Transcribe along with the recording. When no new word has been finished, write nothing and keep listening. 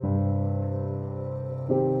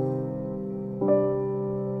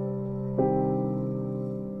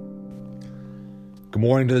Good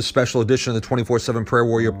morning to this special edition of the 24/7 Prayer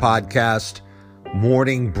Warrior Podcast,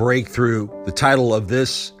 Morning Breakthrough. The title of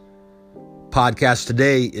this podcast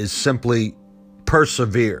today is simply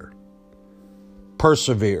Persevere.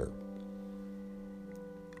 Persevere.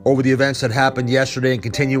 Over the events that happened yesterday and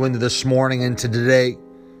continue into this morning and to today,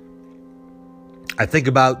 I think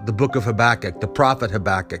about the book of Habakkuk, the prophet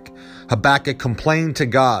Habakkuk. Habakkuk complained to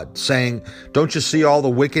God saying, don't you see all the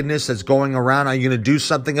wickedness that's going around? Are you going to do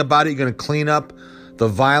something about it? You're going to clean up the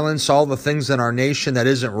violence, all the things in our nation that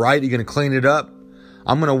isn't right? You're going to clean it up?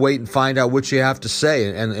 I'm going to wait and find out what you have to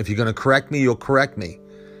say. And if you're going to correct me, you'll correct me.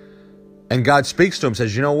 And God speaks to him,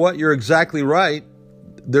 says, you know what? You're exactly right.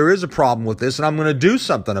 There is a problem with this, and I'm going to do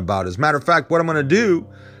something about it. As a matter of fact, what I'm going to do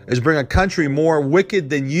is bring a country more wicked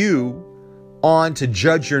than you on to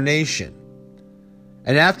judge your nation.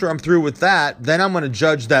 And after I'm through with that, then I'm going to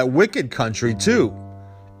judge that wicked country too,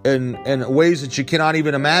 in ways that you cannot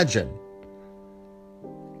even imagine.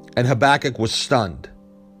 And Habakkuk was stunned.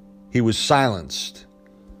 He was silenced.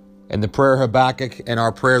 And the prayer of Habakkuk and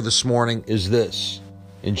our prayer this morning is this,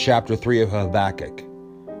 in chapter 3 of Habakkuk.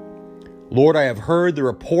 Lord, I have heard the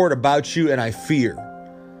report about you, and I fear.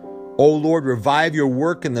 O Lord, revive your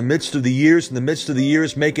work in the midst of the years. In the midst of the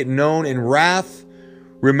years, make it known. In wrath,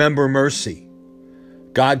 remember mercy.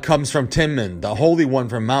 God comes from Timman, the Holy One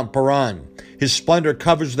from Mount Paran. His splendor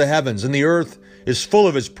covers the heavens, and the earth is full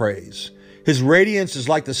of his praise. His radiance is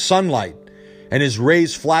like the sunlight, and his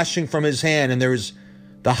rays flashing from his hand, and there is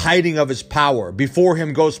the hiding of his power. Before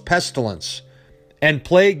him goes pestilence, and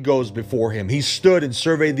plague goes before him. He stood and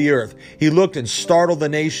surveyed the earth. He looked and startled the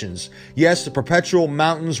nations. Yes, the perpetual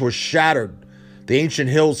mountains were shattered. The ancient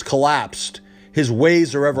hills collapsed. His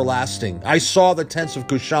ways are everlasting. I saw the tents of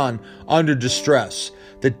Cushan under distress.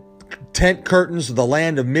 The tent curtains of the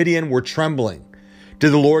land of Midian were trembling.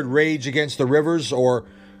 Did the Lord rage against the rivers, or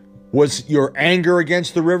was your anger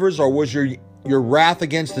against the rivers, or was your wrath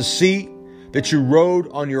against the sea, that you rode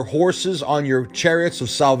on your horses, on your chariots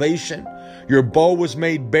of salvation? Your bow was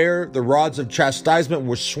made bare, the rods of chastisement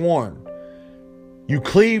were sworn. You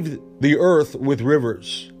cleaved the earth with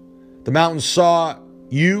rivers. The mountains saw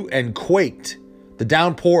you and quaked. The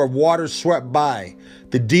downpour of waters swept by.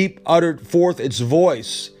 The deep uttered forth its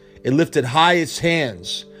voice. It lifted high its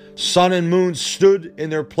hands. Sun and moon stood in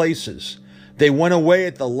their places. They went away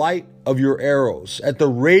at the light of your arrows, at the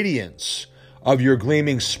radiance of your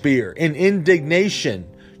gleaming spear. In indignation,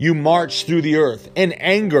 you marched through the earth. In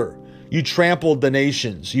anger, you trampled the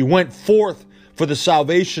nations. You went forth for the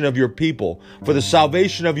salvation of your people, for the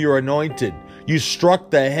salvation of your anointed. You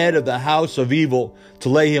struck the head of the house of evil to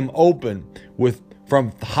lay him open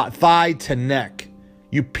from thigh to neck.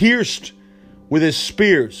 You pierced with his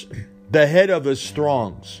spears the head of his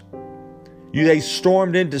throngs. They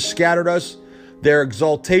stormed in to scatter us. Their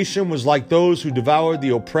exultation was like those who devoured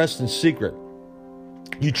the oppressed in secret.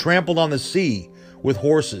 You trampled on the sea with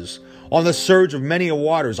horses, on the surge of many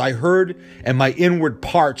waters. I heard, and my inward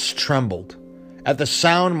parts trembled. At the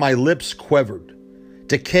sound, my lips quivered.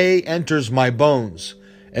 Decay enters my bones,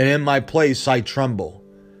 and in my place I tremble,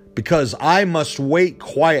 because I must wait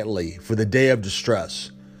quietly for the day of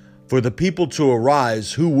distress, for the people to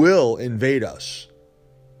arise who will invade us.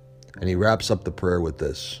 And he wraps up the prayer with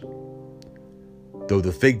this. Though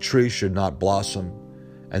the fig tree should not blossom,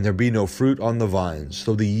 and there be no fruit on the vines,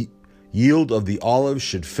 though the yield of the olive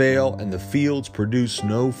should fail, and the fields produce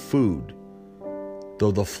no food,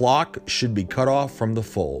 though the flock should be cut off from the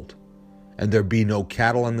fold, and there be no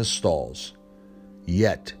cattle in the stalls,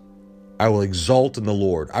 yet I will exult in the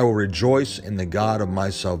Lord. I will rejoice in the God of my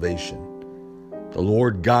salvation. The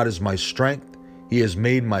Lord God is my strength. He has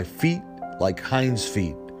made my feet like hinds'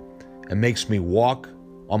 feet, and makes me walk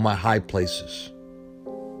on my high places.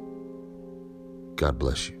 God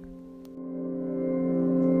bless you.